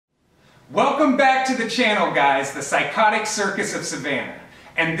Welcome back to the channel, guys, the Psychotic Circus of Savannah.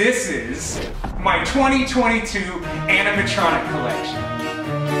 And this is my 2022 animatronic collection.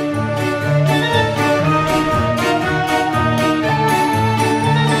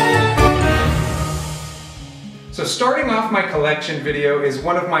 So starting off my collection video is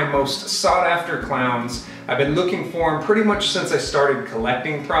one of my most sought after clowns. I've been looking for him pretty much since I started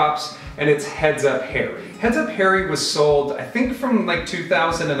collecting props, and it's Heads Up Harry. Heads Up Harry was sold, I think, from like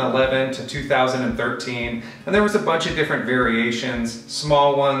 2011 to 2013, and there was a bunch of different variations,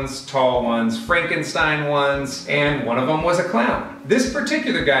 small ones, tall ones, Frankenstein ones, and one of them was a clown. This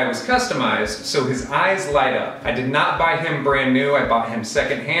particular guy was customized so his eyes light up. I did not buy him brand new, I bought him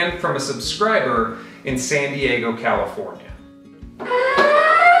secondhand from a subscriber in San Diego, California. Step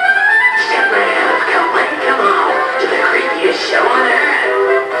right up, come on, to the creepiest show on earth.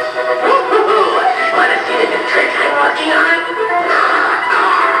 Woo-hoo-hoo! Wanna see the new trick I'm working on?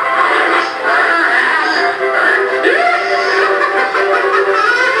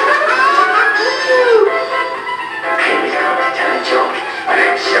 I was going to tell a joke, but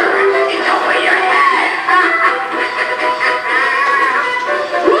I'm sure it's over your head.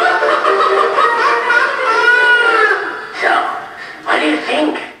 What do you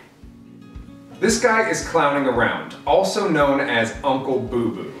think? This guy is clowning around, also known as Uncle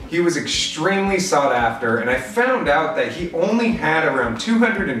Boo Boo. He was extremely sought after, and I found out that he only had around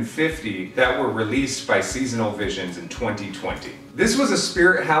 250 that were released by Seasonal Visions in 2020. This was a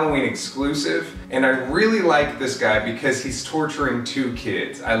Spirit Halloween exclusive, and I really like this guy because he's torturing two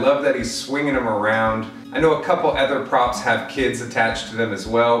kids. I love that he's swinging them around. I know a couple other props have kids attached to them as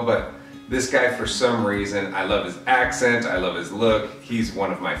well, but this guy, for some reason, I love his accent, I love his look, he's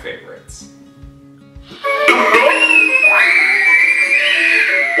one of my favorites. Well,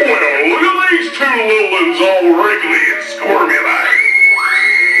 look at these two little ones all wriggly and squirmy like.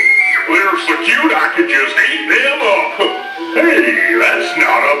 They're so cute I could just eat them up. Hey, that's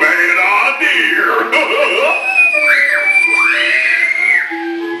not a bad idea.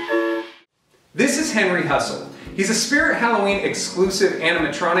 This is Harriet Hustle. He's a Spirit Halloween exclusive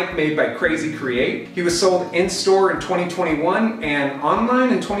animatronic made by Crazy Create. He was sold in-store in 2021 and online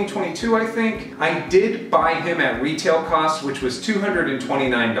in 2022, I think. I did buy him at retail cost, which was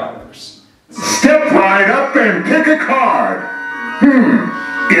 $229. Step right up and pick a card.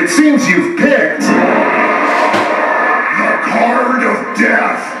 It seems you've picked the card of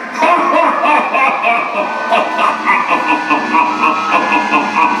death.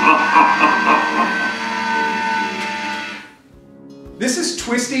 This is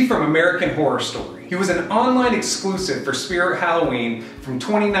Twisty from American Horror Story. He was an online exclusive for Spirit Halloween from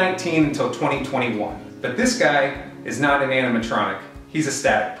 2019 until 2021. But this guy is not an animatronic, he's a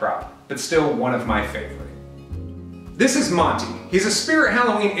static prop, but still one of my favorite. This is Monty. He's a Spirit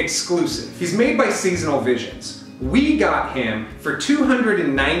Halloween exclusive. He's made by Seasonal Visions. We got him for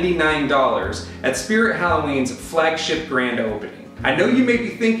 $299 at Spirit Halloween's flagship grand opening. I know you may be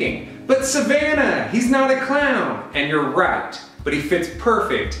thinking, but Savannah, he's not a clown, and you're right. But he fits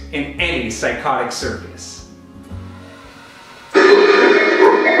perfect in any psychotic circus.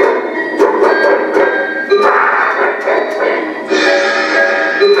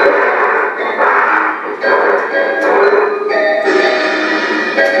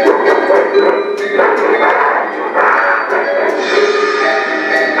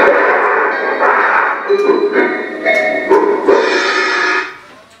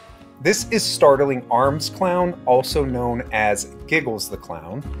 This is Startling Arms Clown, also known as Giggles the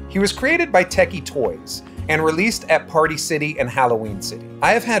Clown. He was created by Techie Toys and released at Party City and Halloween City.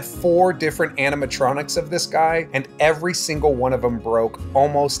 I have had 4 different animatronics of this guy, and every single one of them broke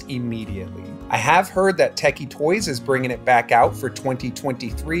almost immediately. I have heard that Techie Toys is bringing it back out for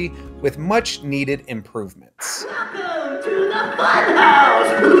 2023 with much needed improvements. Welcome to the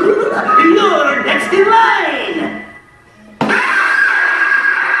funhouse! You're next in line!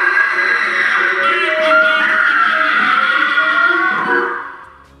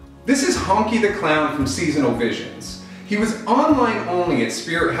 This is Honky the Clown from Seasonal Visions. He was online only at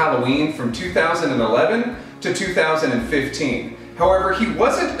Spirit Halloween from 2011 to 2015. However, he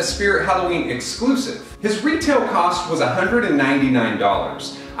wasn't a Spirit Halloween exclusive. His retail cost was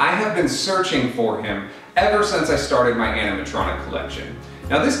 $199. I have been searching for him ever since I started my animatronic collection.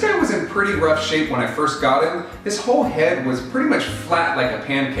 Now this guy was in pretty rough shape when I first got him. His whole head was pretty much flat like a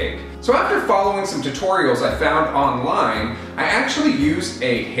pancake. So after following some tutorials I found online, I actually used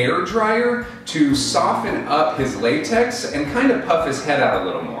a hair dryer to soften up his latex and kind of puff his head out a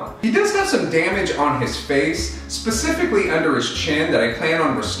little more. He does have some damage on his face, specifically under his chin, that I plan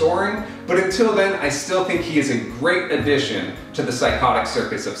on restoring, but until then I still think he is a great addition to the psychotic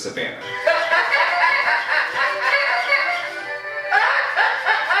circus of Savannah.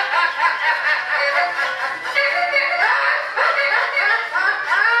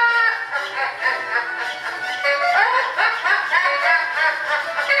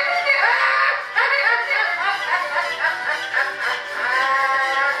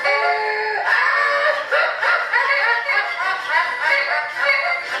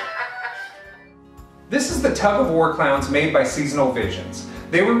 This is the Tug of War Clowns made by Seasonal Visions.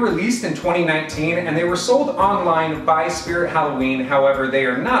 They were released in 2019 and they were sold online by Spirit Halloween, however they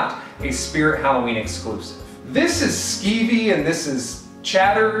are not a Spirit Halloween exclusive. This is Skeevy and this is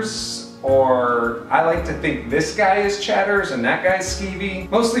Chatters, or I like to think this guy is Chatters and that guy's Skeevy,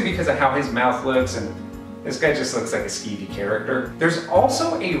 mostly because of how his mouth looks, and this guy just looks like a Skeevy character. There's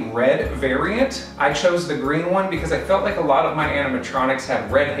also a red variant. I chose the green one because I felt like a lot of my animatronics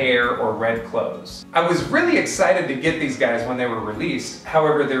had red hair or red clothes. I was really excited to get these guys when they were released.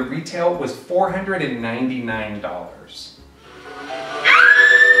 However, their retail was $499.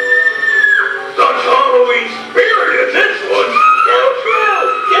 Such Halloween spirit is this one. So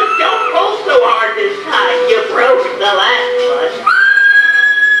true. Just don't pull so hard this time. You broke the last one.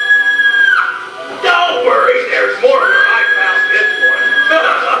 Don't worry, there's more where I found this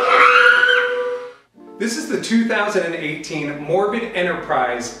one. This is the 2018 Morbid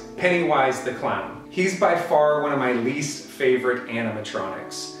Enterprise Pennywise the Clown. He's by far one of my least favorite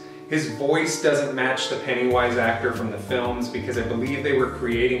animatronics. His voice doesn't match the Pennywise actor from the films because I believe they were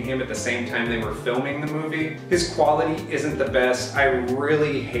creating him at the same time they were filming the movie. His quality isn't the best. I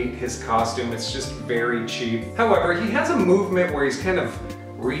really hate his costume. It's just very cheap. However, he has a movement where he's kind of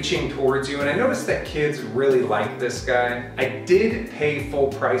reaching towards you, and I noticed that kids really like this guy. I did pay full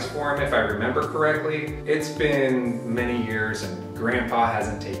price for him if I remember correctly. It's been many years and Grandpa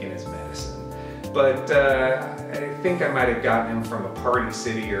hasn't taken his medicine. But I think I might have gotten him from a Party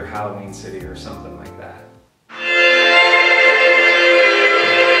City or Halloween City or something like that.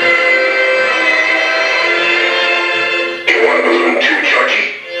 You want those one too,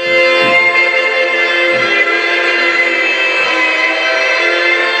 Georgie?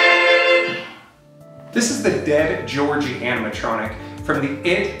 This is the Dead Georgie animatronic from the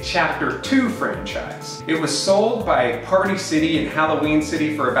It Chapter 2 franchise. It was sold by Party City and Halloween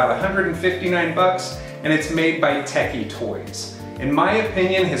City for about 159 bucks, and it's made by Techie Toys. In my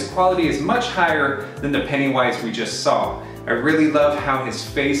opinion, his quality is much higher than the Pennywise we just saw. I really love how his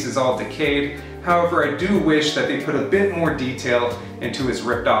face is all decayed. However, I do wish that they put a bit more detail into his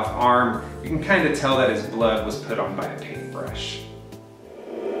ripped off arm. You can kind of tell that his blood was put on by a paintbrush.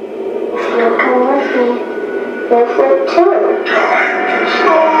 Now come with me. This way too.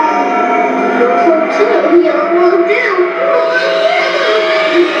 This way too. Yeah, will do.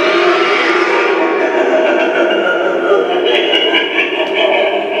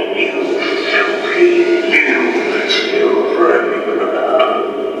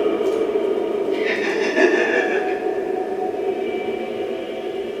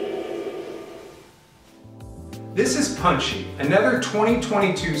 This is Punchy, another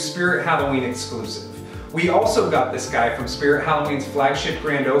 2022 Spirit Halloween exclusive. We also got this guy from Spirit Halloween's flagship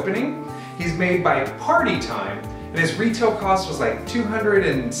grand opening. He's made by Party Time, and his retail cost was like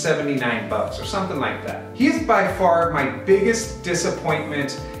 279 bucks or something like that. He is by far my biggest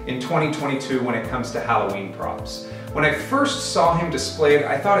disappointment in 2022 when it comes to Halloween props. When I first saw him displayed,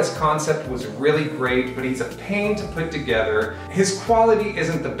 I thought his concept was really great, but he's a pain to put together. His quality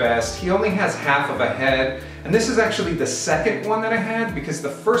isn't the best. He only has half of a head, and this is actually the second one that I had because the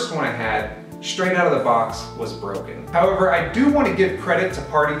first one I had, straight out of the box, was broken. However, I do want to give credit to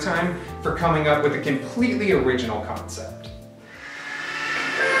Party Time for coming up with a completely original concept.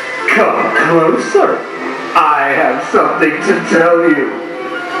 Come closer. I have something to tell you.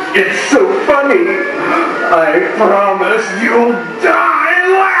 It's so funny. I promise you'll die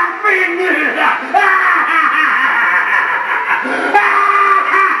laughing.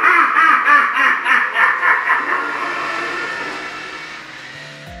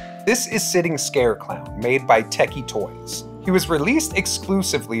 This is Sitting Scare Clown, made by Techie Toys. He was released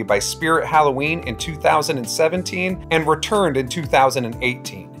exclusively by Spirit Halloween in 2017 and returned in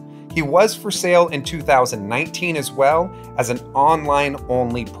 2018. He was for sale in 2019 as well as an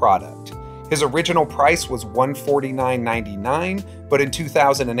online-only product. His original price was $149.99, but in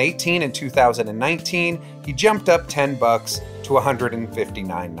 2018 and 2019, he jumped up 10 bucks to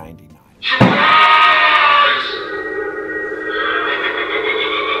 $159.99.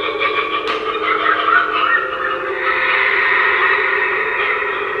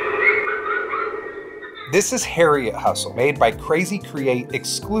 This is Harriet Hustle, made by Crazy Create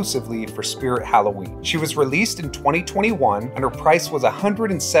exclusively for Spirit Halloween. She was released in 2021 and her price was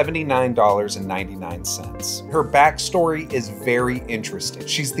 $179.99. Her backstory is very interesting.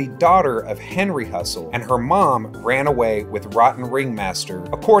 She's the daughter of Henry Hustle and her mom ran away with Rotten Ringmaster,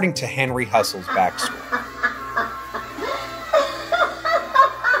 according to Henry Hustle's backstory.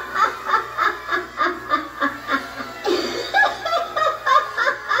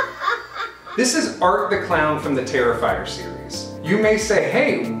 This is Art the Clown from the Terrifier series. You may say,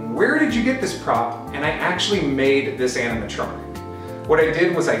 hey, where did you get this prop? And I actually made this animatronic. What I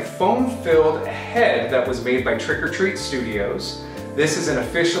did was I foam-filled a head that was made by Trick or Treat Studios. This is an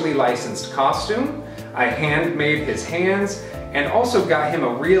officially licensed costume. I handmade his hands and also got him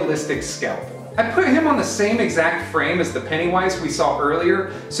a realistic scalpel. I put him on the same exact frame as the Pennywise we saw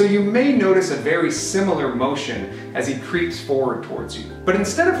earlier, so you may notice a very similar motion as he creeps forward towards you. But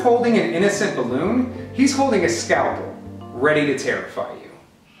instead of holding an innocent balloon, he's holding a scalpel, ready to terrify you.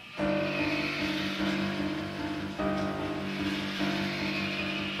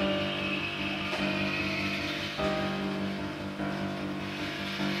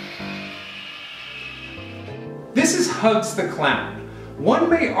 This is Hugz the Clown. One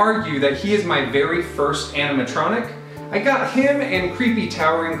may argue that he is my very first animatronic. I got him and Creepy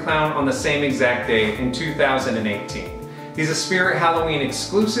Towering Clown on the same exact day in 2018. He's a Spirit Halloween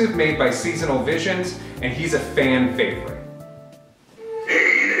exclusive made by Seasonal Visions, and he's a fan favorite.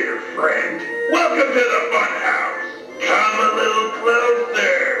 Hey there, friend. Welcome to the fun house. Come a little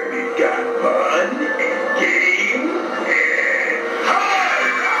closer. We've got fun and games and fun.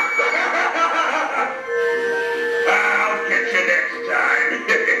 I'll catch you next time.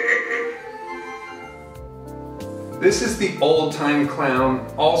 This is the Old Time Clown,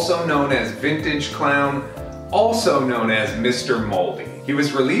 also known as Vintage Clown, also known as Mr. Moldy. He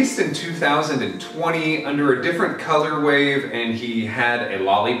was released in 2020 under a different color wave and he had a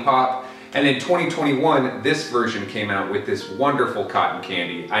lollipop. And in 2021, this version came out with this wonderful cotton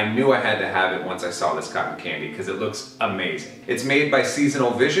candy. I knew I had to have it once I saw this cotton candy because it looks amazing. It's made by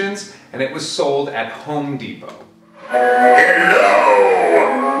Seasonal Visions and it was sold at Home Depot.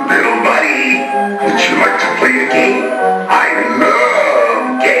 Hello, little buddy. Would you like to play a game? I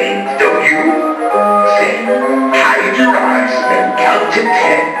love games, don't you? Say, hide your eyes and count to 10,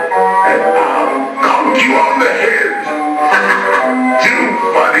 and I'll conk you on the head. Too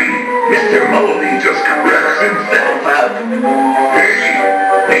funny. Mr. Moldy just cracks himself up. Hey,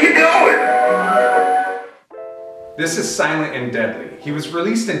 where you going? This is Silent and Deadly. He was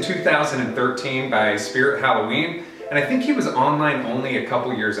released in 2013 by Spirit Halloween, and I think he was online only a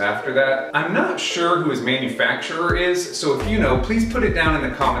couple years after that. I'm not sure who his manufacturer is, so if you know, please put it down in the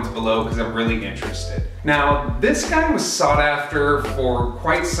comments below because I'm really interested. Now, this guy was sought after for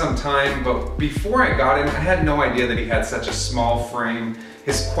quite some time, but before I got him, I had no idea that he had such a small frame.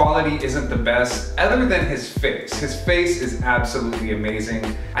 His quality isn't the best, other than his face. His face is absolutely amazing.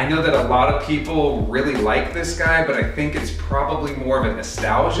 I know that a lot of people really like this guy, but I think it's probably more of a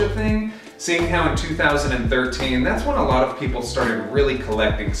nostalgia thing, seeing how in 2013, that's when a lot of people started really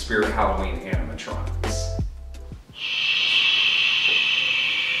collecting Spirit Halloween animatronics.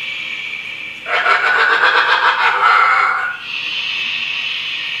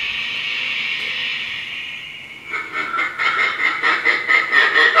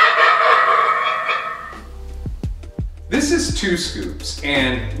 This is Two Scoops,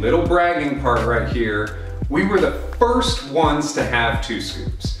 and little bragging part right here, we were the first ones to have Two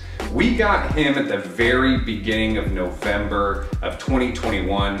Scoops. We got him at the very beginning of November of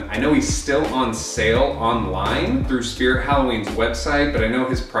 2021. I know he's still on sale online through Spirit Halloween's website, but I know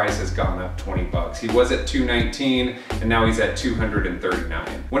his price has gone up 20 bucks. He was at $219 and now he's at $239.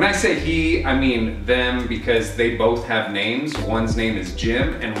 When I say he, I mean them because they both have names. One's name is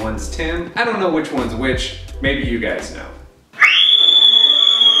Jim and one's Tim. I don't know which one's which. Maybe you guys know.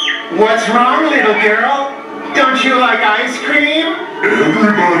 What's wrong, little girl? Don't you like ice cream?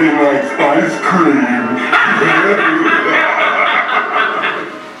 Everybody likes ice cream.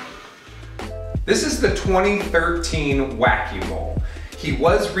 This is the 2013 Wacky Mole. He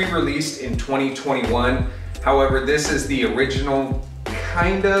was re-released in 2021. However, this is the original,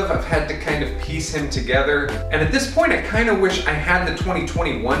 kind of. I've had to kind of piece him together. And at this point, I kind of wish I had the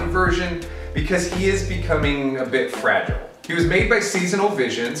 2021 version because he is becoming a bit fragile. He was made by Seasonal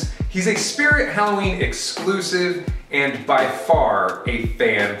Visions. He's a Spirit Halloween exclusive and by far a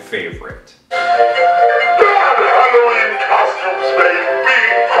fan favorite. Halloween costumes make me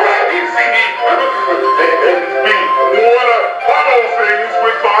crazy. Wanna pummel things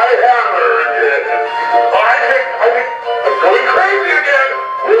with my hammer again. I think I'm going crazy again.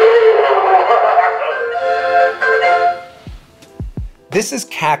 This is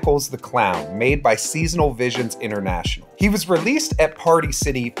Cackles the Clown, made by Seasonal Visions International. He was released at Party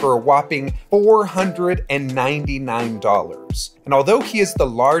City for a whopping $499. And although he is the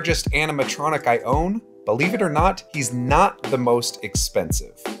largest animatronic I own, believe it or not, he's not the most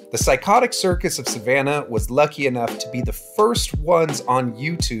expensive. The Psychotic Circus of Savannah was lucky enough to be the first ones on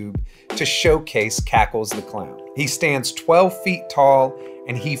YouTube to showcase Cackles the Clown. He stands 12 feet tall,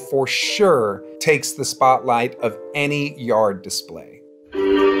 and he for sure takes the spotlight of any yard display.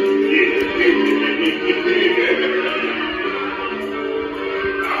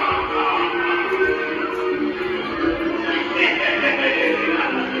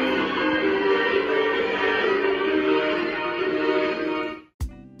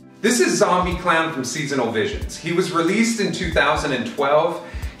 This is Zombie Clown from Seasonal Visions. He was released in 2012.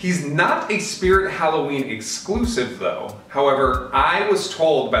 He's not a Spirit Halloween exclusive though. However, I was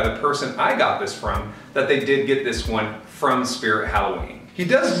told by the person I got this from that they did get this one from Spirit Halloween. He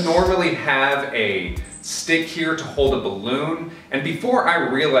does normally have a stick here to hold a balloon, and before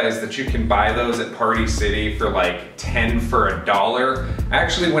I realized that you can buy those at Party City for like 10 for $1, I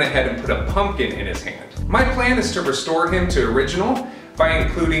actually went ahead and put a pumpkin in his hand. My plan is to restore him to original by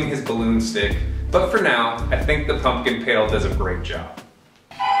including his balloon stick, but for now, I think the pumpkin pail does a great job.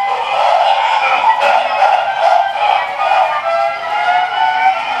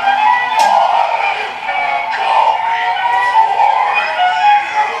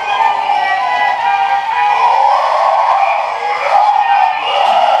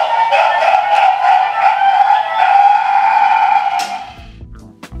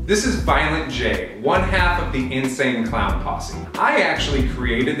 This is Violent J, one half of the Insane Clown Posse. I actually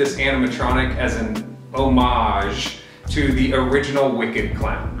created this animatronic as an homage to the original Wicked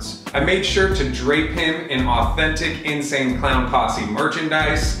Clowns. I made sure to drape him in authentic Insane Clown Posse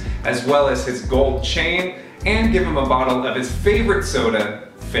merchandise, as well as his gold chain, and give him a bottle of his favorite soda,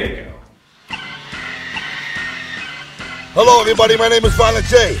 Faygo. Hello everybody, my name is Violent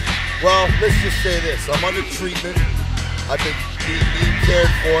J. Well, let's just say this, I'm under treatment. I've been being cared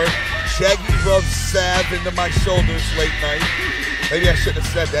for. Shaggy rubs salve into my shoulders late night. Maybe I shouldn't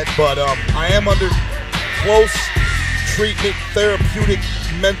have said that, but I am under close treatment, therapeutic,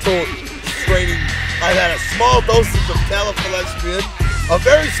 mental training. I've had a small dosage of califlaxin, a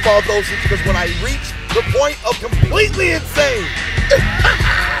very small dosage, because when I reach the point of completely insane.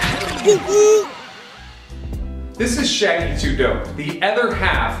 This is Shaggy 2 Dope, the other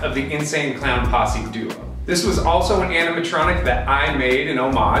half of the Insane Clown Posse duo. This was also an animatronic that I made in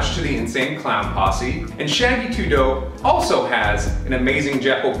homage to the Insane Clown Posse, and Shaggy 2 Dope also has an amazing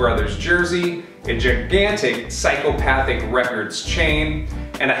Jekyll Brothers jersey, a gigantic Psychopathic Records chain,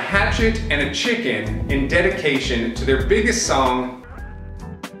 and a hatchet and a chicken in dedication to their biggest song.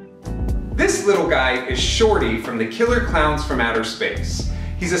 This little guy is Shorty from the Killer Clowns from Outer Space.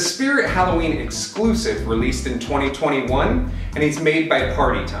 He's a Spirit Halloween exclusive released in 2021, and he's made by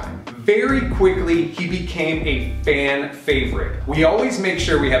Party Time. Very quickly, he became a fan favorite. We always make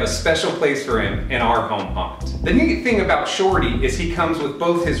sure we have a special place for him in our home hunt. The neat thing about Shorty is he comes with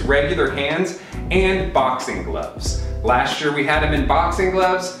both his regular hands and boxing gloves. Last year we had him in boxing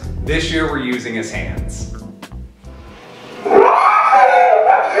gloves, this year we're using his hands.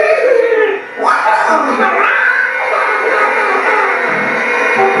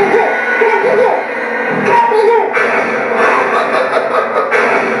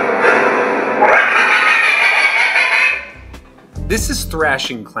 This is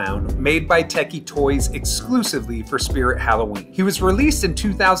Thrashing Clown, made by Techie Toys exclusively for Spirit Halloween. He was released in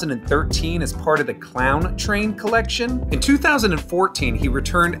 2013 as part of the Clown Train collection. In 2014, he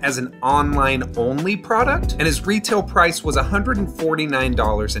returned as an online-only product, and his retail price was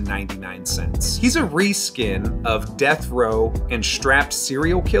 $149.99. He's a reskin of Death Row and Strapped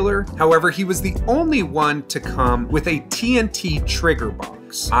Serial Killer. However, he was the only one to come with a TNT trigger box.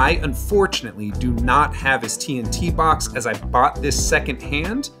 I unfortunately do not have his TNT box as I bought this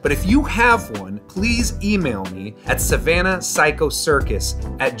secondhand, but if you have one, please email me at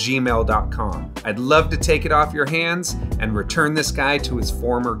savannahpsychocircus@gmail.com. I'd love to take it off your hands and return this guy to his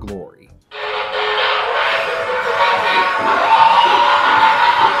former glory.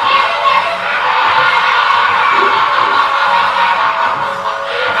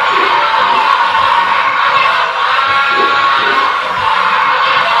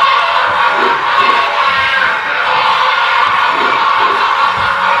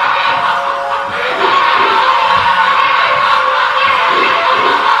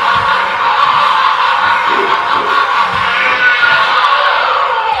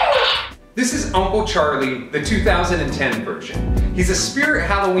 This is Uncle Charlie, the 2010 version. He's a Spirit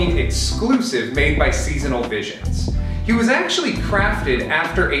Halloween exclusive made by Seasonal Visions. He was actually crafted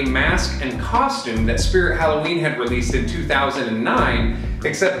after a mask and costume that Spirit Halloween had released in 2009,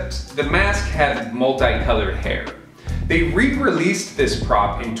 except the mask had multicolored hair. They re-released this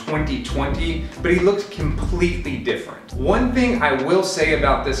prop in 2020, but he looked completely different. One thing I will say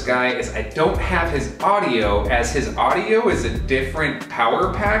about this guy is I don't have his audio, as his audio is a different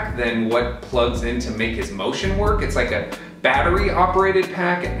power pack than what plugs in to make his motion work. It's like a battery operated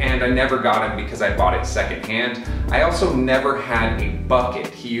pack, and I never got him because I bought it secondhand. I also never had a bucket.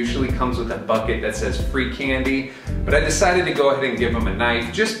 He usually comes with a bucket that says free candy, but I decided to go ahead and give him a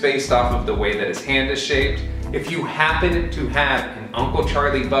knife just based off of the way that his hand is shaped. If you happen to have an Uncle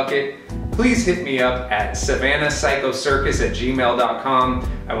Charlie bucket, please hit me up at savannahpsychocircus@gmail.com.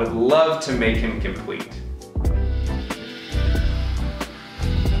 I would love to make him complete.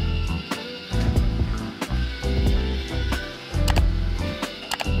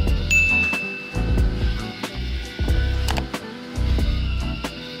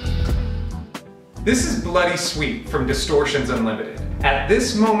 This is Bloody Sweet from Distortions Unlimited. At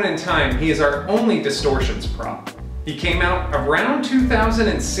this moment in time, he is our only Distortions prop. He came out around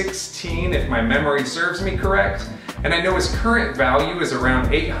 2016, if my memory serves me correct, and I know his current value is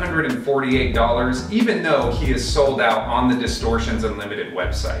around $848, even though he is sold out on the Distortions Unlimited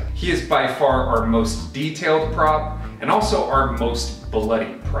website. He is by far our most detailed prop, and also our most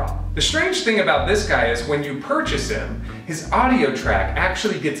bloody prop. The strange thing about this guy is when you purchase him, his audio track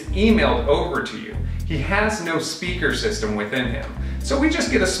actually gets emailed over to you. He has no speaker system within him. So we just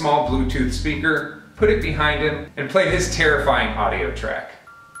get a small Bluetooth speaker, put it behind him, and play his terrifying audio track.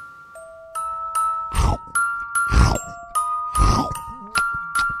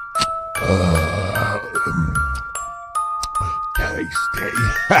 Tasty.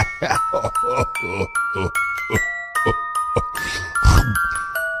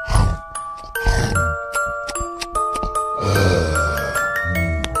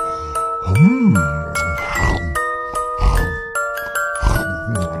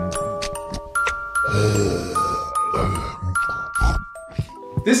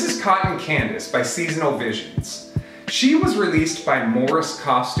 This is Cotton Candace by Seasonal Visions. She was released by Morris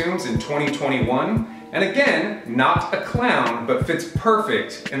Costumes in 2021, and again, not a clown, but fits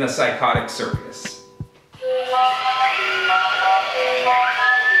perfect in the psychotic circus.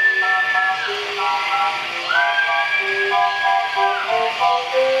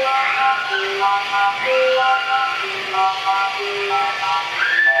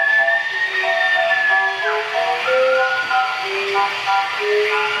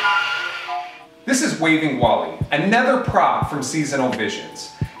 This is Waving Wally, another prop from Seasonal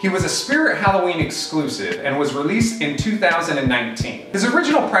Visions. He was a Spirit Halloween exclusive and was released in 2019. His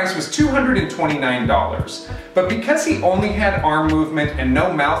original price was $229, but because he only had arm movement and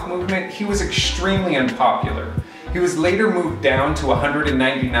no mouth movement, he was extremely unpopular. He was later moved down to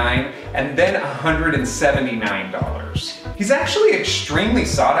 $199 and then $179. He's actually extremely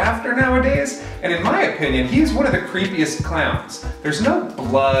sought after nowadays, and in my opinion, he's one of the creepiest clowns. There's no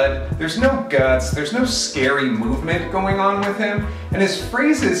blood, there's no guts, there's no scary movement going on with him, and his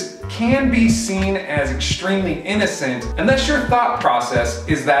phrases can be seen as extremely innocent unless your thought process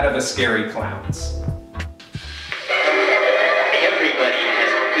is that of a scary clown's. Everybody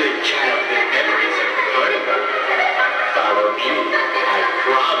has good childhood memories of the carnival. Follow me. I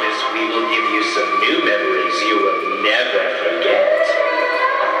promise we will give you some new memories you will never forget.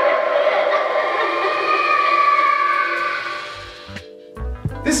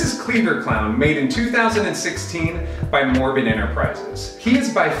 This is Cleaver Clown, made in 2016 by Morbid Enterprises. He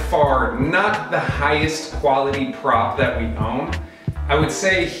is by far not the highest quality prop that we own. I would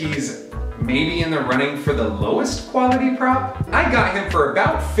say he's maybe in the running for the lowest quality prop. I got him for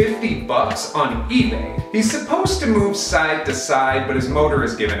about 50 bucks on eBay. He's supposed to move side to side, but his motor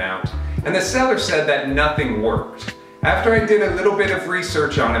is given out, and the seller said that nothing worked. After I did a little bit of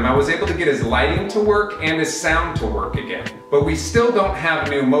research on him, I was able to get his lighting to work and his sound to work again. But we still don't have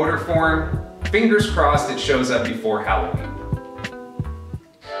a new motor for him. Fingers crossed it shows up before Halloween.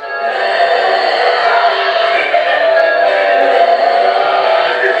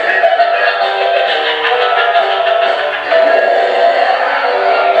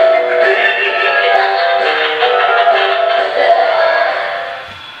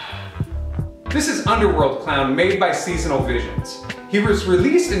 This is Underworld Clown, made by Seasonal Visions. He was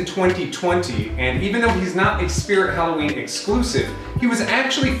released in 2020, and even though he's not a Spirit Halloween exclusive, he was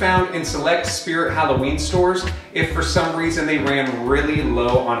actually found in select Spirit Halloween stores if for some reason they ran really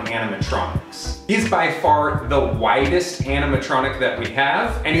low on animatronics. He's by far the widest animatronic that we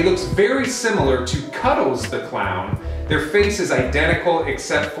have, and he looks very similar to Cuddles the Clown. Their face is identical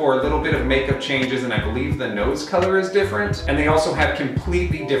except for a little bit of makeup changes, and I believe the nose color is different, and they also have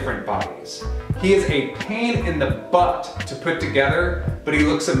completely different bodies. He is a pain in the butt to put together, but he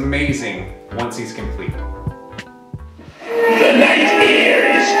looks amazing once he's complete. The night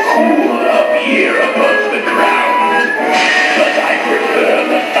air is cool up here above the ground, but I prefer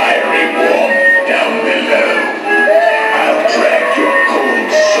the fiery warmth down below. I'll drag your cold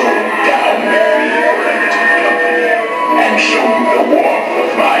soul down with me for a little company, and show you the warmth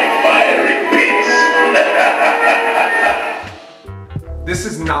of my fiery pits. This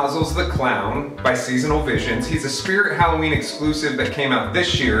is Nozzles the Clown by Seasonal Visions. He's a Spirit Halloween exclusive that came out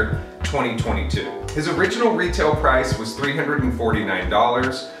this year, 2022. His original retail price was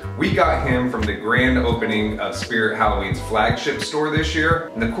 $349. We got him from the grand opening of Spirit Halloween's flagship store this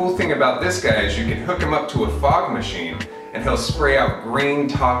year. And the cool thing about this guy is you can hook him up to a fog machine and he'll spray out green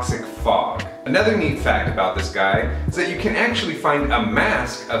toxic fog. Another neat fact about this guy is that you can actually find a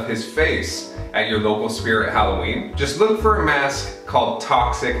mask of his face at your local Spirit Halloween. Just look for a mask called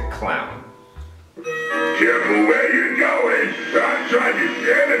Toxic Clown. Careful where you're going. I'm trying to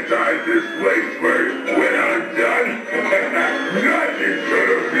sanitize this place first. When I'm done, nothing's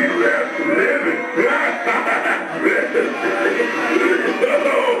gonna be left living.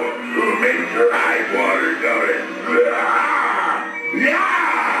 Oh, make your eye water going.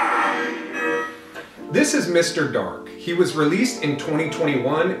 This is Mr. Dark. He was released in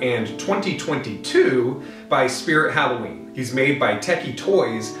 2021 and 2022 by Spirit Halloween. He's made by Techie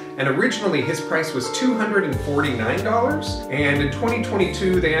Toys, and originally his price was $249, and in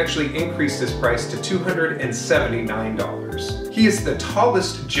 2022 they actually increased his price to $279. He is the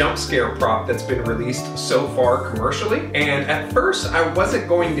tallest jump scare prop that's been released so far commercially, and at first I wasn't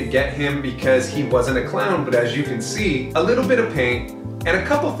going to get him because he wasn't a clown, but as you can see, a little bit of paint and a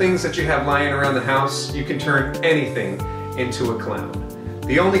couple things that you have lying around the house, you can turn anything into a clown.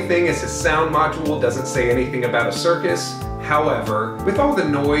 The only thing is his sound module doesn't say anything about a circus. However, with all the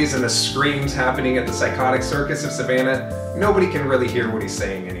noise and the screams happening at the Psychotic Circus of Savannah, nobody can really hear what he's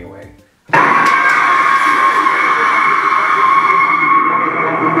saying anyway. The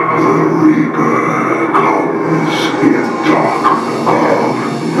Reaper comes in dark of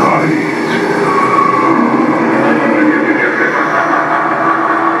night.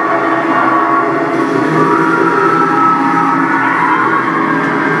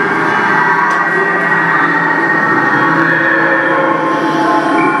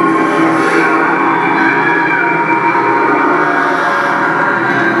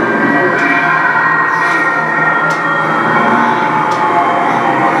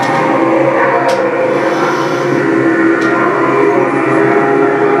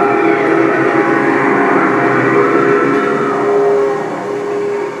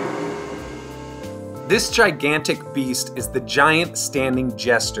 This gigantic beast is the Giant Standing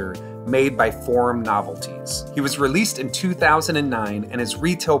Jester made by Forum Novelties. He was released in 2009 and his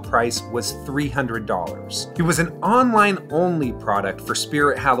retail price was $300. He was an online-only product for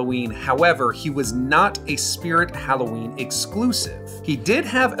Spirit Halloween, however, he was not a Spirit Halloween exclusive. He did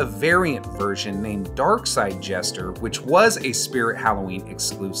have a variant version named Darkside Jester, which was a Spirit Halloween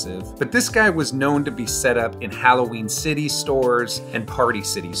exclusive, but this guy was known to be set up in Halloween City stores and Party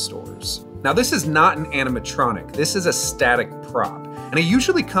City stores. Now this is not an animatronic, this is a static prop, and it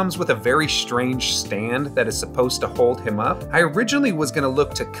usually comes with a very strange stand that is supposed to hold him up. I originally was going to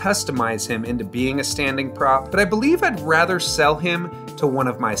look to customize him into being a standing prop, but I believe I'd rather sell him to one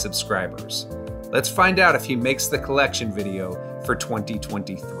of my subscribers. Let's find out if he makes the collection video for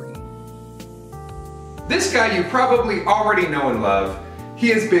 2023. This guy you probably already know and love. He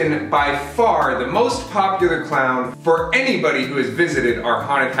has been by far the most popular clown for anybody who has visited our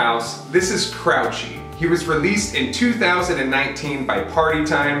haunted house. This is Crouchy. He was released in 2019 by Party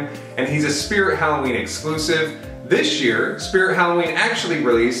Time, and he's a Spirit Halloween exclusive. This year, Spirit Halloween actually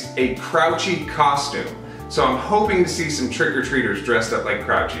released a Crouchy costume. So I'm hoping to see some trick-or-treaters dressed up like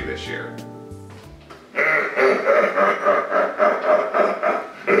Crouchy this year.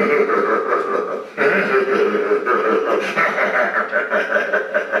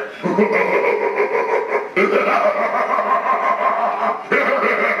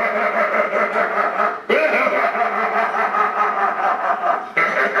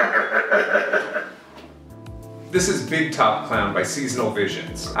 The This is Big Top Clown by Seasonal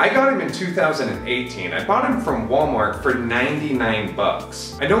Visions. I got him in 2018. I bought him from Walmart for 99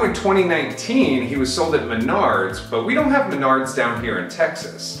 bucks. I know in 2019 he was sold at Menards, but we don't have Menards down here in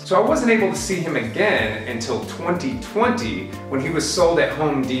Texas. So I wasn't able to see him again until 2020 when he was sold at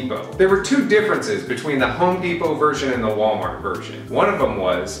Home Depot. There were two differences between the Home Depot version and the Walmart version. One of them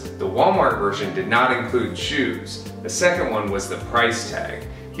was the Walmart version did not include shoes. The second one was the price tag.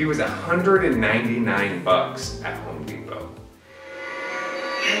 He was 199 bucks at Home Depot.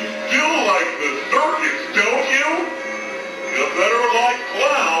 You still like the circus, don't you? You better like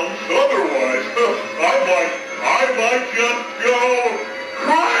clowns, otherwise I might just go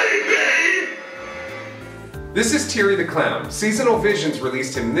crazy! This is Terry the Clown. Seasonal Visions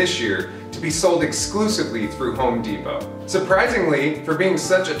released him this year to be sold exclusively through Home Depot. Surprisingly, for being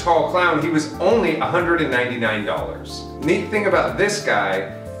such a tall clown, he was only $199. Neat thing about this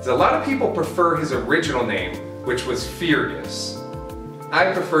guy is a lot of people prefer his original name, which was Furious.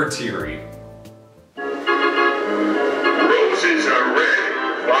 I prefer Terry. Roses are red,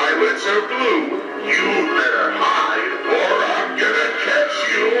 violets are blue. You better hide or I'm gonna catch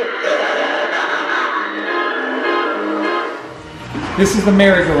you. This is the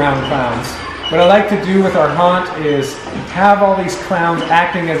merry-go-round clowns. What I like to do with our haunt is have all these clowns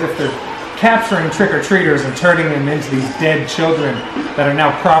acting as if they're capturing trick-or-treaters and turning them into these dead children that are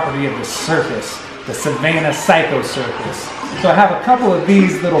now property of the circus, the Savannah Psycho Circus. So I have a couple of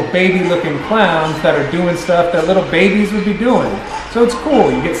these little baby-looking clowns that are doing stuff that little babies would be doing. So it's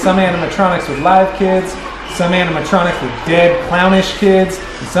cool. You get some animatronics with live kids, some animatronics with dead clownish kids,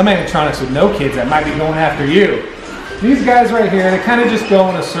 and some animatronics with no kids that might be going after you. These guys right here, they kind of just go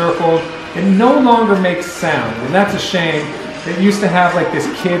in a circle. It no longer makes sound, and that's a shame. It used to have like this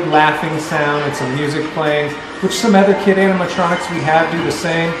kid laughing sound and some music playing, which some other kid animatronics we have do the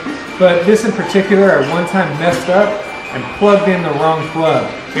same. But this in particular, I one time messed up and plugged in the wrong plug.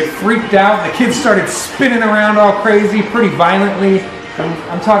 It freaked out, and the kids started spinning around all crazy, pretty violently.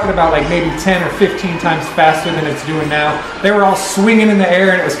 I'm talking about like maybe 10 or 15 times faster than it's doing now. They were all swinging in the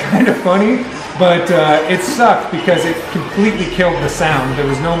air, and it was kind of funny. But it sucked because it completely killed the sound. There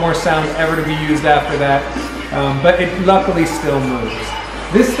was no more sound ever to be used after that. But it luckily still moves.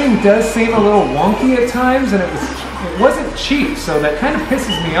 This thing does seem a little wonky at times, and it wasn't cheap, so that kind of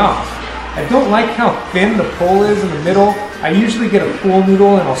pisses me off. I don't like how thin the pole is in the middle. I usually get a pool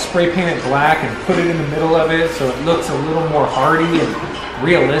noodle and I'll spray paint it black and put it in the middle of it so it looks a little more hardy and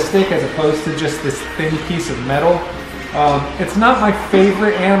realistic as opposed to just this thin piece of metal. It's not my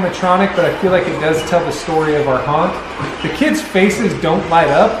favorite animatronic, but I feel like it does tell the story of our haunt. The kids' faces don't light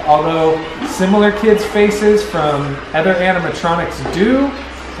up, although similar kids' faces from other animatronics do,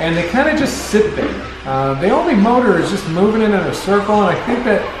 and they kind of just sit there. The only motor is just moving it in a circle, and I think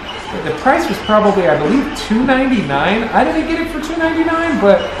that the price was probably, I believe, $299. I didn't get it for $299,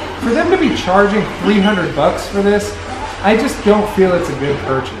 but for them to be charging 300 bucks for this, I just don't feel it's a good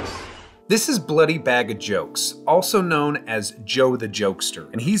purchase. This is Bloody Bag of Jokes, also known as Joe the Jokester,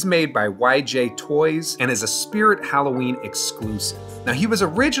 and he's made by YJ Toys and is a Spirit Halloween exclusive. Now, he was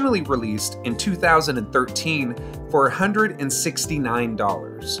originally released in 2013 for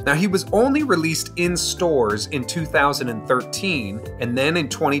 $169. Now, he was only released in stores in 2013 and then in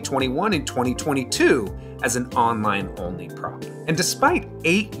 2021 and 2022 as an online-only prop. And despite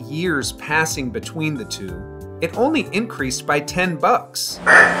 8 years passing between the two, it only increased by 10 bucks.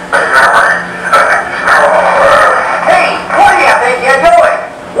 Hey, what do you think you're doing?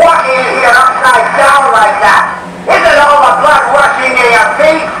 Walking in here upside down like that? Isn't all the blood rushing to your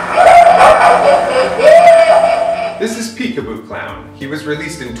feet? This is Peekaboo Clown. He was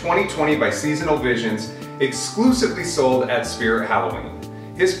released in 2020 by Seasonal Visions, exclusively sold at Spirit Halloween.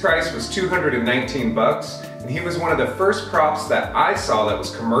 His price was 219 bucks, and he was one of the first props that I saw that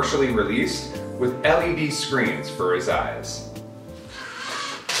was commercially released with LED screens for his eyes.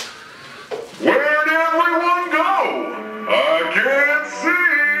 Where'd everyone go? I can't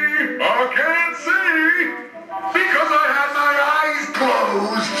see, because I had my eyes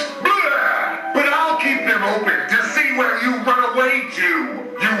closed. Blah! But I'll keep them open to see where you run away to.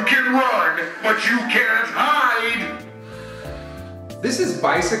 You can run, but you can't hide. This is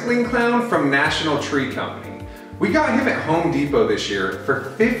Bicycling Clown from National Tree Company. We got him at Home Depot this year for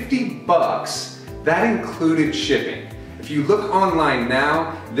 50 bucks. That included shipping. If you look online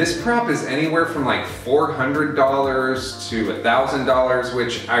now, this prop is anywhere from like $400 to $1,000,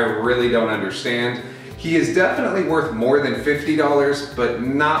 which I really don't understand. He is definitely worth more than $50, but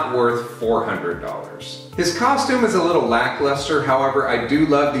not worth $400. His costume is a little lackluster, however, I do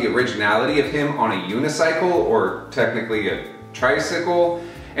love the originality of him on a unicycle, or technically a tricycle.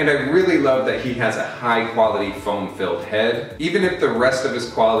 And I really love that he has a high quality foam filled head, even if the rest of his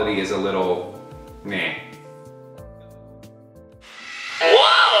quality is a little meh.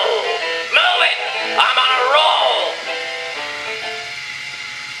 Whoa! Move it! I'm on a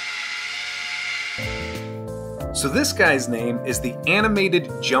roll! So this guy's name is the Animated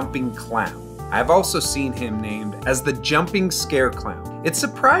Jumping Clown. I've also seen him named as the Jumping Scare Clown. It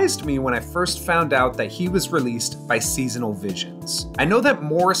surprised me when I first found out that he was released by Seasonal Visions. I know that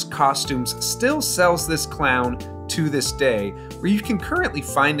Morris Costumes still sells this clown to this day, where you can currently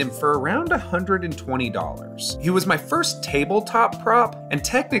find him for around $120. He was my first tabletop prop, and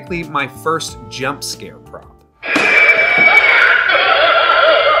technically my first jump scare prop.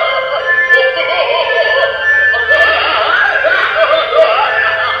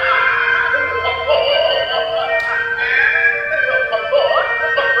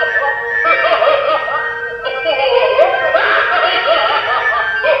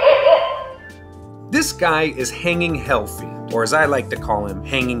 This guy is Hanging Hellfiend, or as I like to call him,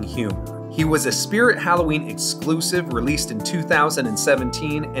 Hanging Humor. He was a Spirit Halloween exclusive released in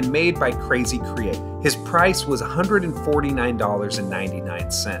 2017 and made by Crazy Create. His price was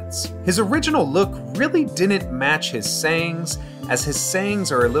 $149.99. His original look really didn't match his sayings, as his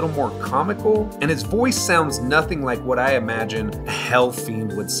sayings are a little more comical, and his voice sounds nothing like what I imagine a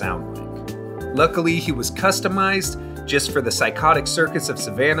Hellfiend would sound like. Luckily, he was customized just for the Psychotic Circus of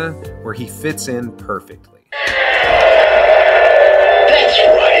Savannah, where he fits in perfectly. That's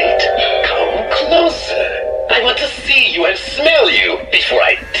right. Come closer. I want to see you and smell you before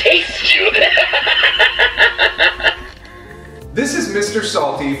I taste you. This is Mr.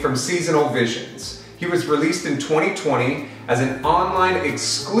 Salty from Seasonal Visions. He was released in 2020 as an online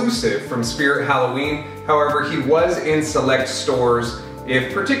exclusive from Spirit Halloween. However, he was in select stores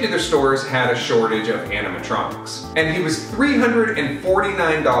if particular stores had a shortage of animatronics. And he was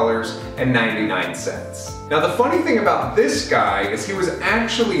 $349.99. Now the funny thing about this guy is he was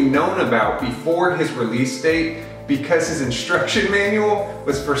actually known about before his release date because his instruction manual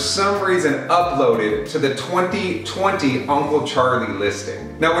was for some reason uploaded to the 2020 Uncle Charlie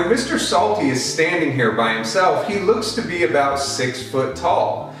listing. Now when Mr. Salty is standing here by himself, he looks to be about 6 foot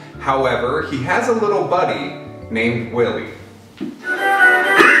tall. However, he has a little buddy named Willie.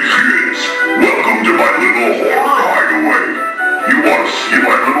 Welcome to my little horror hideaway. You want to see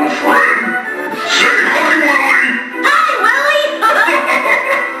my little friend? Say hi, Willie! Hi, Willie!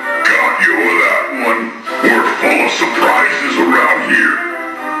 Got you with that one. We're full of surprises around here.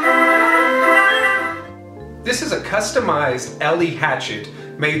 This is a customized Ellie Hatchet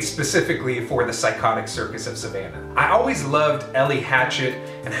made specifically for the Psychotic Circus of Savannah. I always loved Ellie Hatchet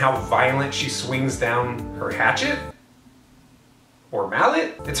and how violent she swings down her hatchet. Or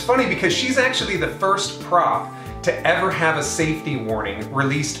mallet? It's funny because she's actually the first prop to ever have a safety warning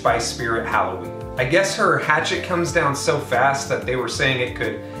released by Spirit Halloween. I guess her hatchet comes down so fast that they were saying it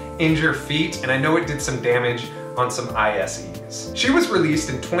could injure feet, and I know it did some damage on some ISEs. She was released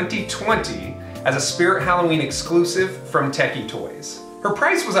in 2020 as a Spirit Halloween exclusive from Techie Toys. Her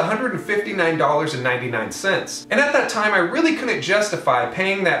price was $159.99, and at that time I really couldn't justify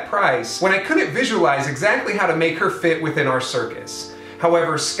paying that price when I couldn't visualize exactly how to make her fit within our circus.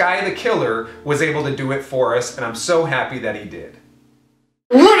 However, Sky the Killer was able to do it for us, and I'm so happy that he did.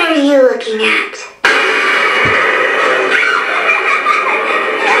 What are you looking at?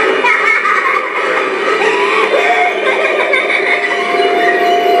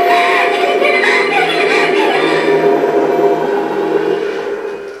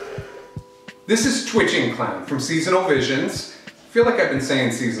 This is Twitching Clown from Seasonal Visions. I feel like I've been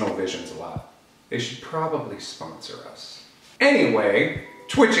saying Seasonal Visions a lot. They should probably sponsor us. Anyway,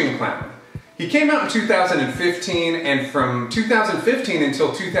 Twitching Clown. He came out in 2015, and from 2015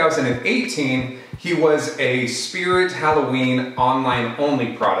 until 2018, he was a Spirit Halloween online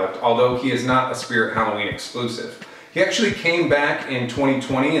only product, although he is not a Spirit Halloween exclusive. He actually came back in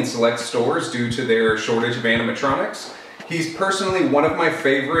 2020 in select stores due to their shortage of animatronics. He's personally one of my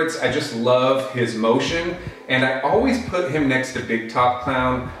favorites. I just love his motion, and I always put him next to Big Top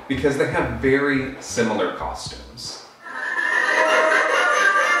Clown because they have very similar costumes.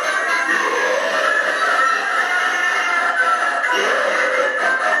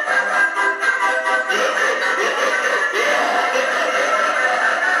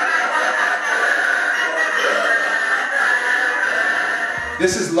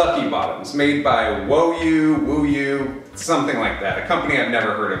 This is Lucky Bottoms, made by Woo-You, something like that, a company I've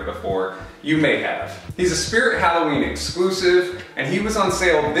never heard of before. You may have. He's a Spirit Halloween exclusive, and he was on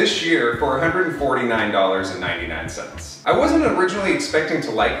sale this year for $149.99. I wasn't originally expecting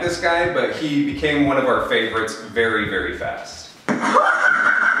to like this guy, but he became one of our favorites very, very fast.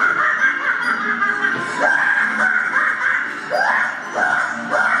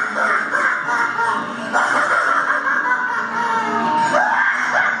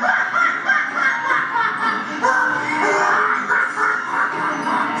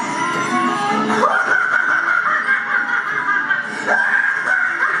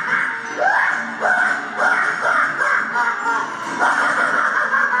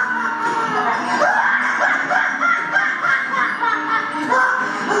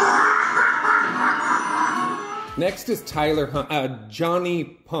 Next is Johnny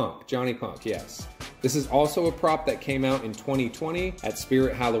Punk. Johnny Punk, yes. This is also a prop that came out in 2020 at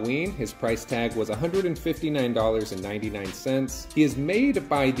Spirit Halloween. His price tag was $159.99. He is made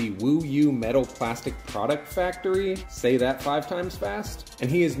by the Woo You Metal Plastic Product Factory, say that 5 times fast,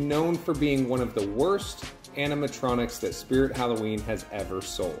 and he is known for being one of the worst animatronics that Spirit Halloween has ever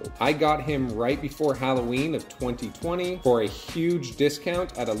sold. I got him right before Halloween of 2020 for a huge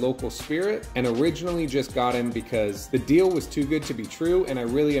discount at a local Spirit, and originally just got him because the deal was too good to be true, and I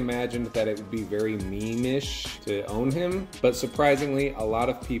really imagined that it would be very meme-ish to own him, but surprisingly, a lot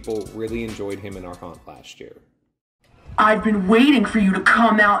of people really enjoyed him in our haunt last year. I've been waiting for you to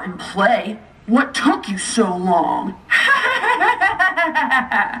come out and play. What took you so long?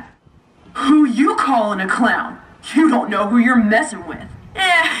 Who you calling a clown? You don't know who you're messing with.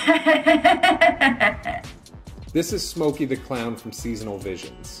 This is Smokey the Clown from Seasonal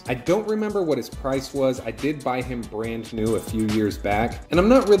Visions. I don't remember what his price was. I did buy him brand new a few years back, and I'm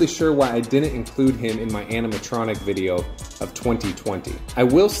not really sure why I didn't include him in my animatronic video of 2020. I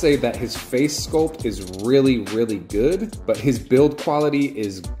will say that his face sculpt is really, really good, but his build quality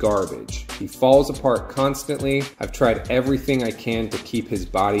is garbage. He falls apart constantly. I've tried everything I can to keep his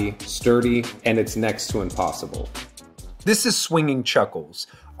body sturdy, and it's next to impossible. This is Swinging Chuckles,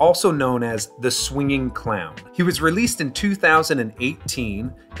 also known as the Swinging Clown. He was released in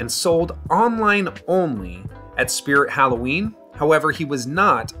 2018 and sold online only at Spirit Halloween. However, he was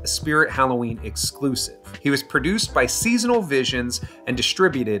not a Spirit Halloween exclusive. He was produced by Seasonal Visions and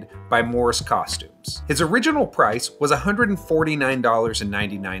distributed by Morris Costumes. His original price was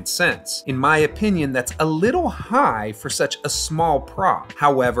 $149.99. In my opinion, that's a little high for such a small prop.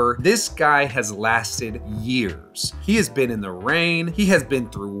 However, this guy has lasted years. He has been in the rain, he has been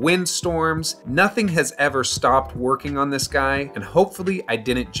through windstorms, nothing has ever stopped working on this guy, and hopefully I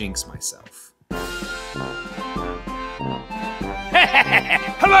didn't jinx myself.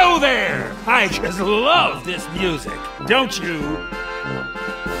 Hello there! I just love this music, don't you?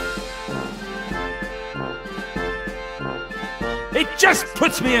 It just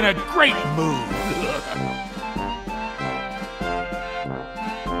puts me in a great mood.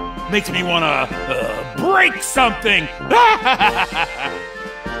 Makes me wanna break something.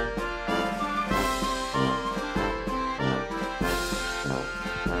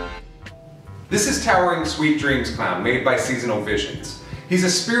 This is Towering Sweet Dreams Clown, made by Seasonal Visions. He's a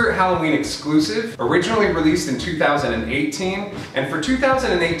Spirit Halloween exclusive, originally released in 2018, and for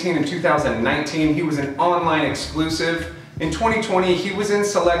 2018 and 2019, he was an online exclusive. In 2020, he was in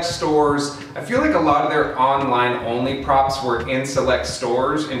select stores. I feel like a lot of their online-only props were in select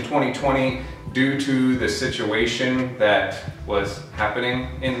stores in 2020 due to the situation that was happening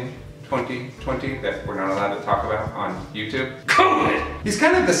in 2020 that we're not allowed to talk about on YouTube. COVID! He's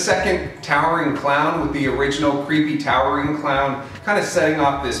kind of the second Towering Clown, with the original creepy Towering Clown kind of setting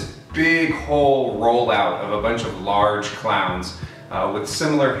off this big whole rollout of a bunch of large clowns with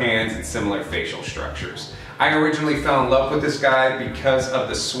similar hands and similar facial structures. I originally fell in love with this guy because of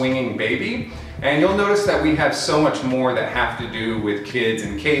the swinging baby, and you'll notice that we have so much more that have to do with kids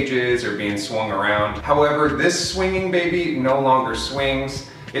in cages or being swung around. However, this swinging baby no longer swings.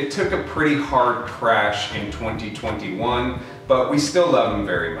 It took a pretty hard crash in 2021, but we still love him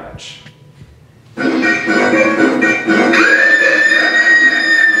very much. Look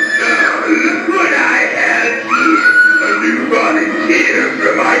what I have here! A new volunteer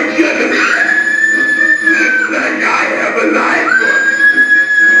from my generation. Looks like I have a life one,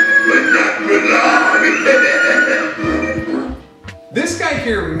 but not for long. This guy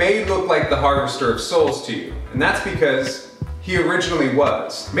here may look like the Harvester of Souls to you, and that's because he originally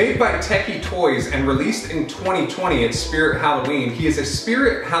was. Made by Techie Toys and released in 2020 at Spirit Halloween, he is a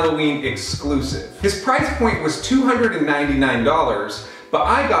Spirit Halloween exclusive. His price point was $299, but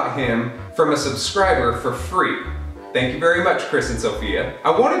I got him from a subscriber for free. Thank you very much, Chris and Sophia. I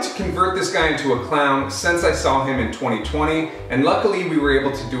wanted to convert this guy into a clown since I saw him in 2020, and luckily we were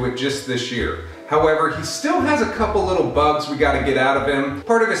able to do it just this year. However, he still has a couple little bugs we gotta get out of him.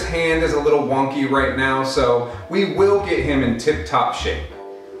 Part of his hand is a little wonky right now, so we will get him in tip-top shape.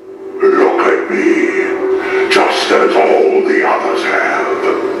 Look at me, just as all the others have.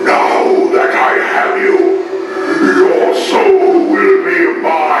 Now that I have you, your soul will be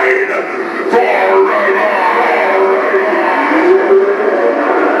mine forever!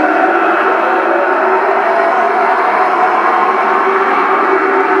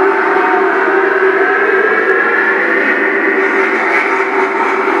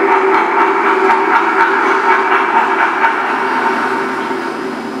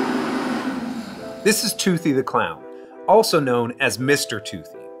 This is Toothy the Clown, also known as Mr.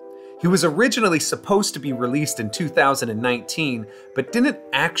 Toothy. He was originally supposed to be released in 2019, but didn't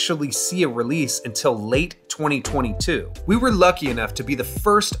actually see a release until late 2022. We were lucky enough to be the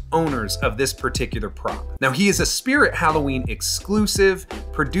first owners of this particular prop. Now, he is a Spirit Halloween exclusive,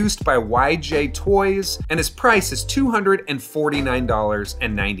 produced by YJ Toys, and his price is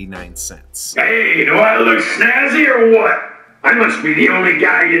 $249.99. Hey, do I look snazzy or what? I must be the only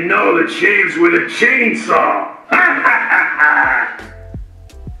guy you know that shaves with a chainsaw.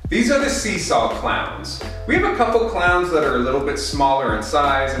 These are the Seesaw Clowns. We have a couple clowns that are a little bit smaller in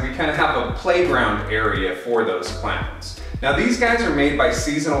size, and we kind of have a playground area for those clowns. Now, these guys are made by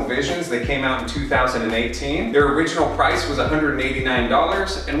Seasonal Visions. They came out in 2018. Their original price was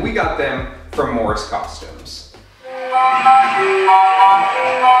 $189, and we got them from Morris Costumes.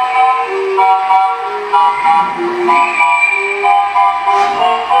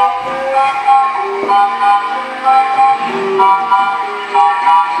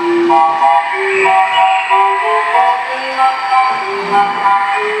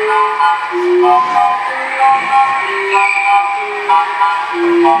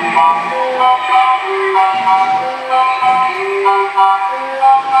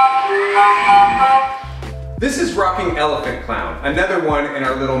 This is Rocking Elephant Clown, another one in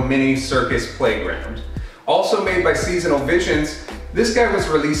our little mini circus playground. Also made by Seasonal Visions, this guy was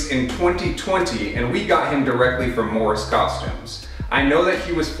released in 2020 and we got him directly from Morris Costumes. I know that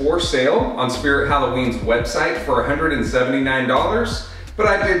he was for sale on Spirit Halloween's website for $179, but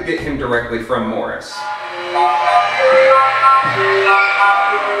I did get him directly from Morris.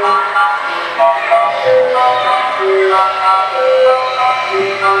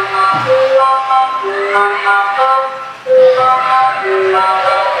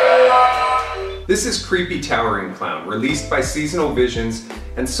 This is Creepy Towering Clown, released by Seasonal Visions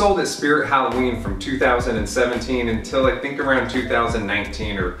and sold at Spirit Halloween from 2017 until I think around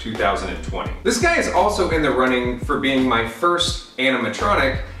 2019 or 2020. This guy is also in the running for being my first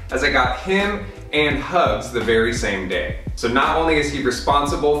animatronic, as I got him and Hugz the very same day. So not only is he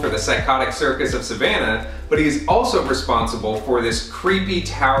responsible for the Psychotic Circus of Savannah, but he is also responsible for this creepy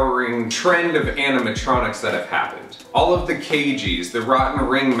towering trend of animatronics that have happened. All of the KGs, the Rotten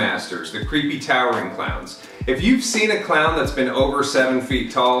Ringmasters, the Creepy Towering Clowns. If you've seen a clown that's been over 7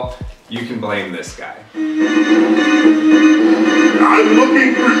 feet tall, you can blame this guy. I'm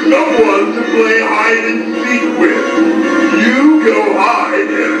looking for someone to play hide and seek with. You go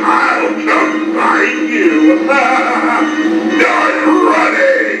hide and I'll come find you. Start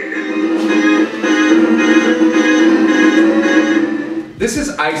running! This is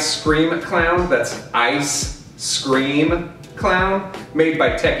Ice Scream Clown, that's Ice Scream Clown, made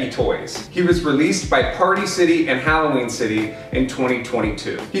by Techie Toys. He was released by Party City and Halloween City in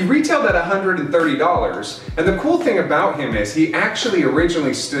 2022. He retailed at $130, and the cool thing about him is he actually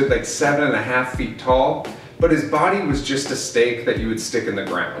originally stood like 7.5 feet tall, but his body was just a stake that you would stick in the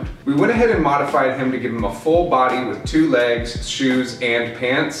ground. We went ahead and modified him to give him a full body with 2 legs, shoes, and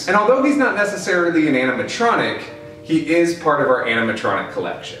pants. And although he's not necessarily an animatronic, he is part of our animatronic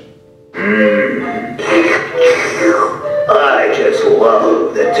collection. I just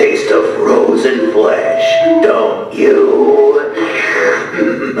love the taste of frozen flesh, don't you?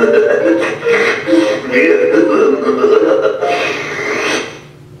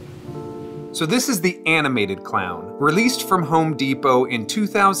 So this is the Animated Clown, released from Home Depot in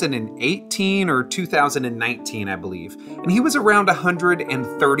 2018 or 2019, I believe, and he was around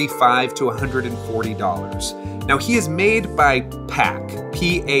 $135 to $140. Now he is made by PAC,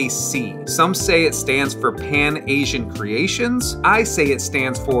 P-A-C. Some say it stands for Pan Asian Creations. I say it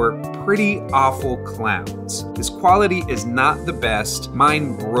stands for Pretty Awful Clowns. His quality is not the best.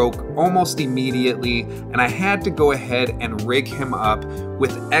 Mine broke almost immediately, and I had to go ahead and rig him up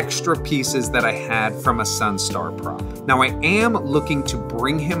with extra pieces that I had from a Sunstar prop. Now I am looking to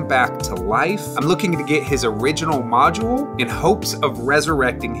bring him back to life. I'm looking to get his original module in hopes of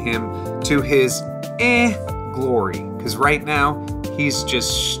resurrecting him to his glory, because right now he's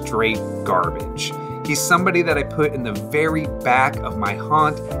just straight garbage. He's somebody that I put in the very back of my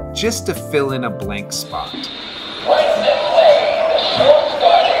haunt just to fill in a blank spot.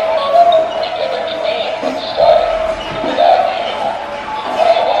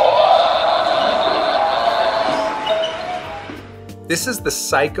 This is the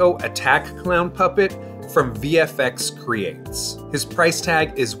Psycho Attack Clown puppet from VFX Creates. His price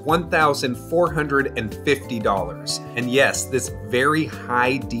tag is $1,450. And yes, this very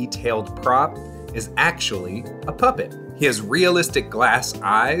high detailed prop is actually a puppet. He has realistic glass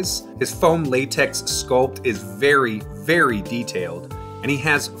eyes, his foam latex sculpt is very, very detailed, and he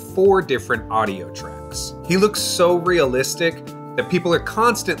has 4 different audio tracks. He looks so realistic that people are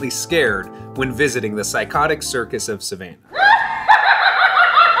constantly scared when visiting the psychotic circus of Savannah.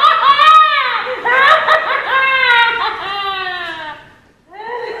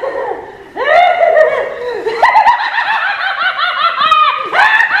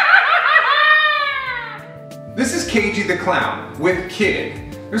 This is Hugz the Clown with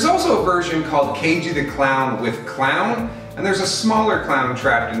Kid. There's also a version called Hugz the Clown with Clown, and there's a smaller clown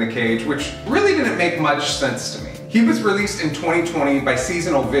trapped in the cage, which really didn't make much sense to me. He was released in 2020 by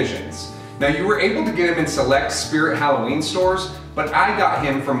Seasonal Visions. Now, you were able to get him in select Spirit Halloween stores, but I got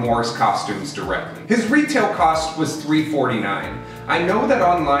him from Morris Costumes directly. His retail cost was $349. I know that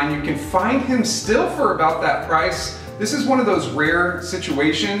online you can find him still for about that price. This is one of those rare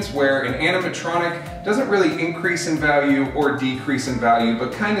situations where an animatronic doesn't really increase in value or decrease in value,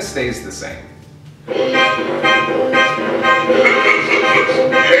 but kind of stays the same. Hey,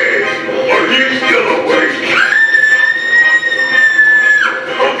 are you still awake?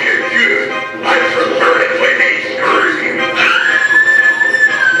 Okay, good. I prefer it when they scream.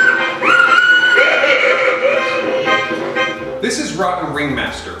 This is Rotten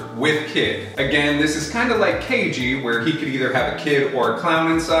Ringmaster with Kid. Again, this is kind of like Hugz, where he could either have a kid or a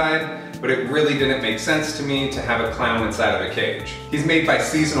clown inside, but it really didn't make sense to me to have a clown inside of a cage. He's made by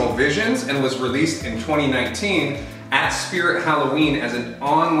Seasonal Visions and was released in 2019 at Spirit Halloween as an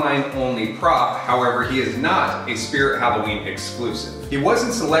online-only prop. However, he is not a Spirit Halloween exclusive. He was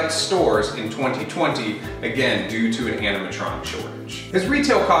in select stores in 2020, again, due to an animatronic shortage. His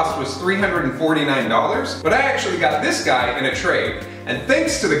retail cost was $349, but I actually got this guy in a trade. And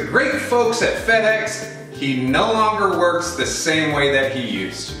thanks to the great folks at FedEx, he no longer works the same way that he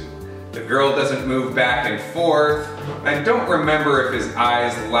used to. The girl doesn't move back and forth. I don't remember if his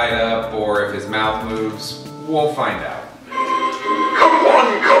eyes light up or if his mouth moves. We'll find out. Come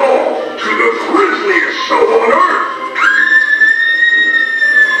on, go to the grisliest show on earth!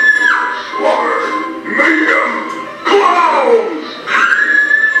 Slaughter, mayhem, clowns!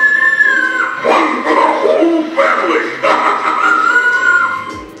 One for the whole family!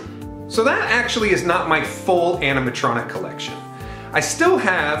 So that actually is not my full animatronic collection. I still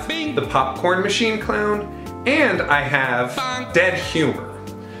have the Popcorn Machine Clown, and I have Dead Humor.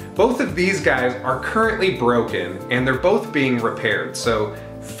 Both of these guys are currently broken, and they're both being repaired, so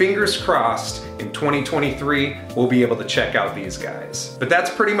fingers crossed in 2023 we'll be able to check out these guys. But that's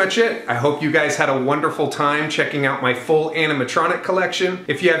pretty much it. I hope you guys had a wonderful time checking out my full animatronic collection.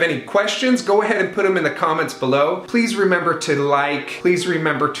 If you have any questions, go ahead and put them in the comments below. Please remember to like, please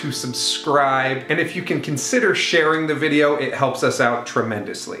remember to subscribe, and if you can consider sharing the video, it helps us out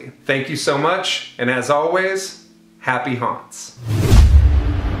tremendously. Thank you so much, and as always, happy haunts.